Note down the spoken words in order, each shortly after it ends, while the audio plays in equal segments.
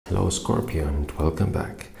Hello Scorpio and welcome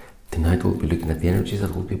back. Tonight we'll be looking at the energies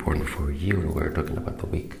that will be born for you, and we're talking about the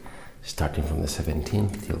week starting from the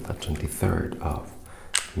 17th till the 23rd of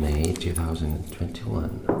May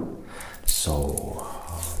 2021. So,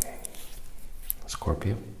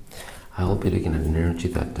 Scorpio, I'll be looking at an energy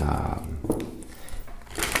that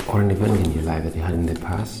or an event in your life that you had in the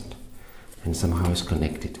past and somehow is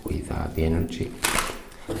connected with the energy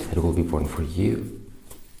that will be born for you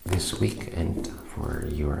this week and for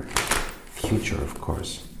your future, of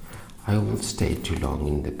course. I won't stay too long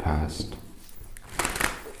in the past,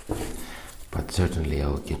 but certainly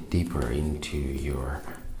I'll get deeper into your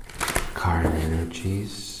current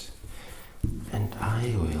energies, and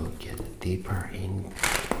I will get deeper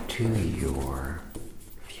into your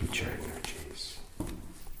future energies.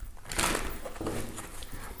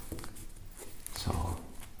 So,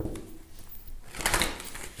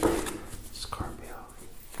 Scorpio,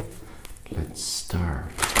 let's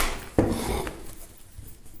start.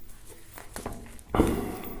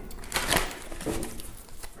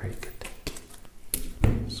 Very good.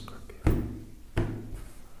 Scorpio.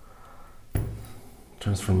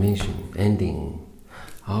 Transformation, ending.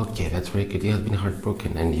 Okay, that's very good. You have been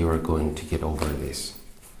heartbroken and you are going to get over this.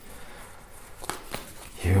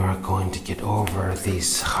 You are going to get over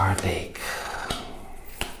this heartache.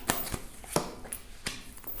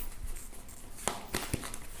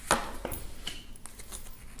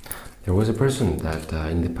 There was a person that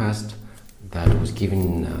in the past that was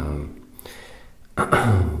given,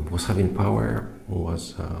 was having power,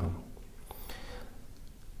 was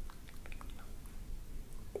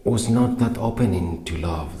not that open into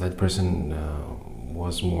love. That person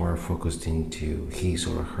was more focused into his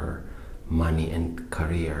or her money and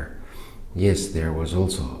career. Yes, there was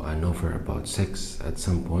also an offer about sex at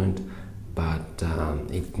some point, but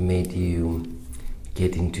it made you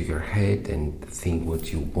get into your head and think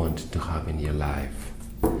what you want to have in your life.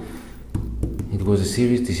 It was a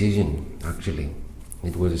serious decision, actually.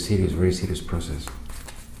 It was a serious, very serious process.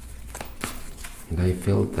 And I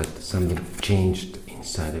felt that something changed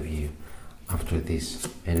inside of you after this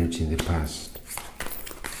energy in the past.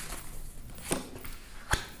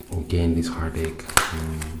 Again, this heartache.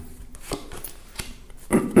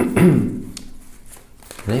 And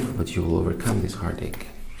I hope that you will overcome this heartache.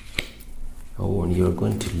 Oh, and you're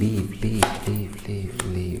going to leave,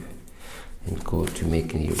 and go to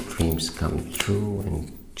making your dreams come true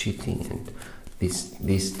and cheating, and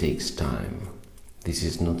this takes time. This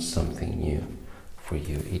is not something new for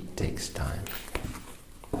you. It takes time.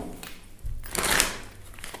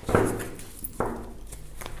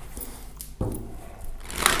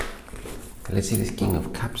 Let's see this King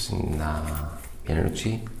of Cups in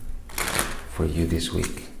energy for you this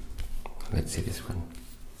week. Let's see this one.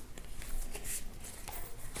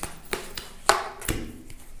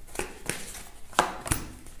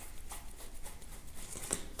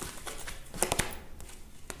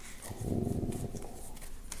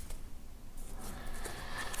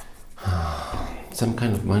 Some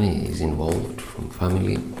kind of money is involved from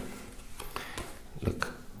family.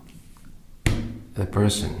 Look, the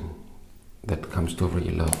person that comes to offer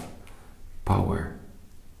you love, power,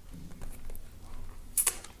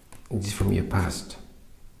 it is from your past.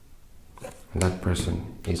 And that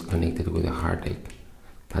person is connected with a heartache.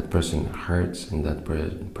 That person hurts, and that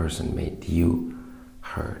person made you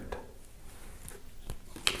hurt.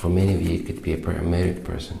 For many of you, it could be a married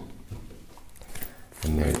person. A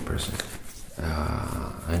married person.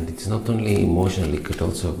 And it's not only emotional, it could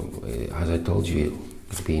also, as I told you,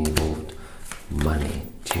 it could be involved money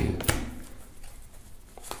too.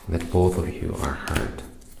 That both of you are hurt.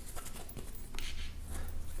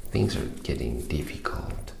 Things are getting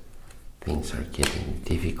difficult. Things are getting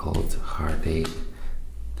difficult, heartache.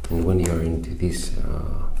 And when you're into this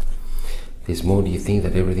this mode, you think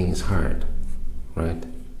that everything is hard, right?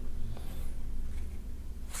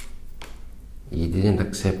 You didn't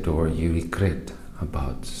accept or you regret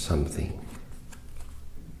about something,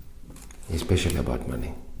 especially about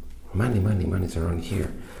money. Money is around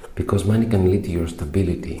here, because money can lead to your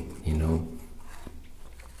stability, you know.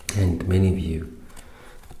 And many of you,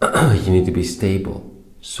 you need to be stable,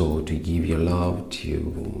 so to give your love,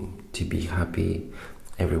 to be happy,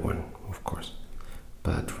 everyone, of course.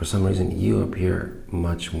 But for some reason, you appear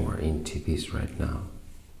much more into this right now.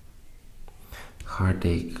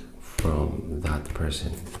 Heartache from that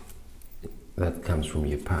person that comes from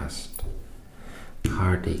your past.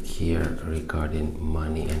 Heartache here regarding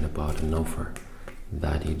money and about an offer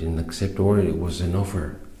that you didn't accept, or it was an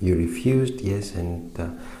offer you refused, yes, and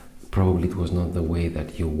probably it was not the way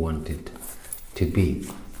that you wanted to be.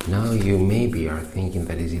 Now you maybe are thinking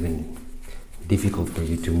that is even difficult for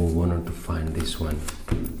you to move on or to find this one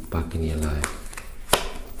back in your life.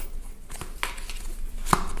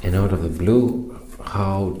 And out of the blue,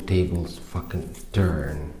 how tables fucking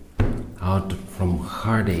turn. Out from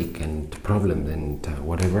heartache and problems and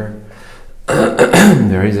whatever,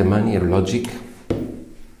 there is a money, a logic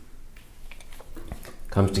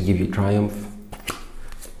comes to give you triumph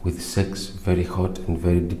with sex, very hot and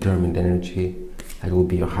very determined energy. That will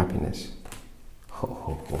be your happiness. Ho,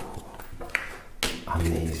 ho, ho, ho.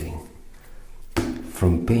 Amazing.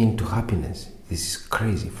 From pain to happiness. This is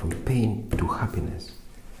crazy. From pain to happiness.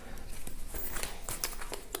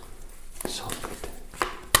 So good.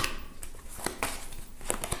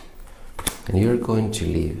 And you're going to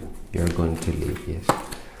live. You're going to live, yes.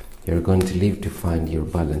 You're going to live to find your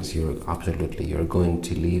balance. You're going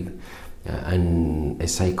to live, and a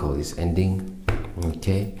cycle is ending.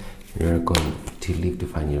 Okay. You're going to live to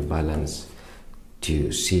find your balance,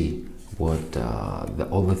 to see what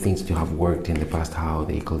all the things you have worked in the past, how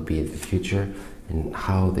they could be in the future, and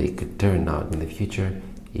how they could turn out in the future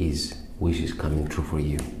is wishes coming true for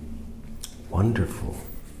you. Wonderful.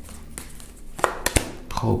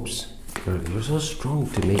 Hopes. You're so strong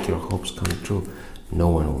to make your hopes come true. No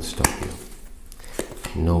one will stop you.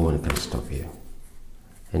 No one can stop you.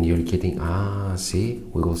 And you're getting, see,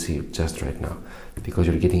 we will see it just right now. Because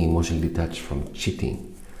you're getting emotionally detached from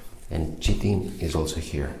cheating. And cheating is also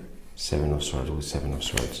here. 7 of Swords with 7 of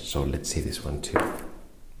Swords. So let's see this one too.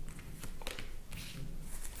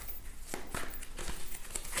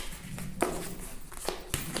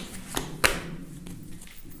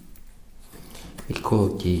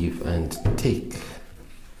 Equal give and take.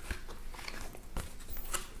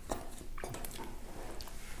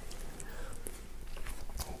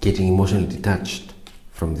 Getting emotionally detached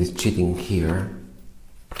from this cheating here,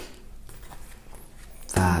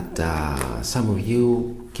 that some of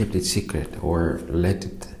you kept it secret or let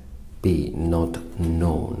it be not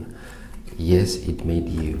known. Yes, it made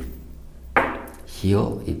you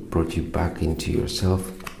heal, it brought you back into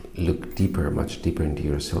yourself, look deeper, much deeper into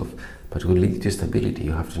yourself, but it will lead to stability,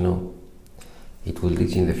 you have to know. It will lead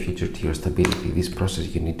you in the future to your stability. This process,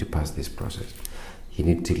 you need to pass this process. You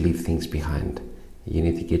need to leave things behind. You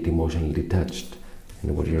need to get emotionally detached.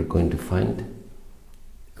 And what you're going to find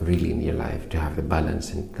really in your life, to have the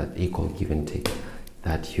balance and that equal give and take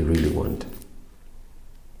that you really want.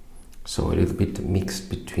 So a little bit mixed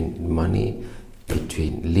between money,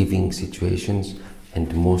 between living situations,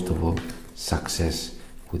 and most of all, success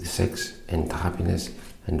with sex and happiness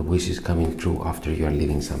and wishes coming true after you are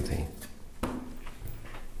living something.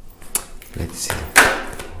 Let's see.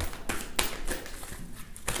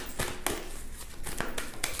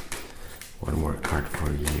 One more card for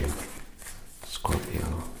you,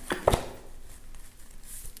 Scorpio.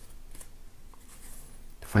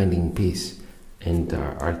 Finding peace. And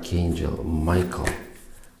Archangel Michael,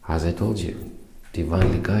 as I told you,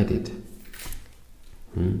 divinely guided.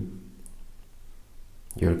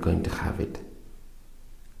 You're going to have it.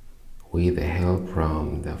 With the help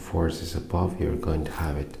from the forces above, you're going to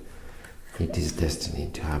have it. It is destiny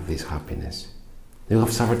to have this happiness. You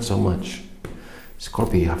have suffered so much.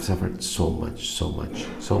 Scorpio, you have suffered so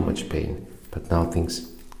much pain. But now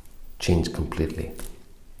things change completely.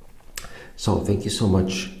 So thank you so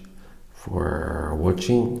much for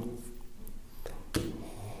watching.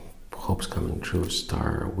 Hopes coming true,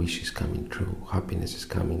 star wishes coming true, happiness is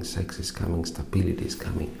coming, sex is coming, stability is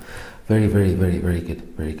coming. Very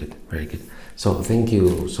good. So thank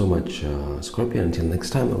you so much, Scorpio. Until next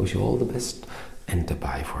time, I wish you all the best and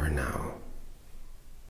bye for now.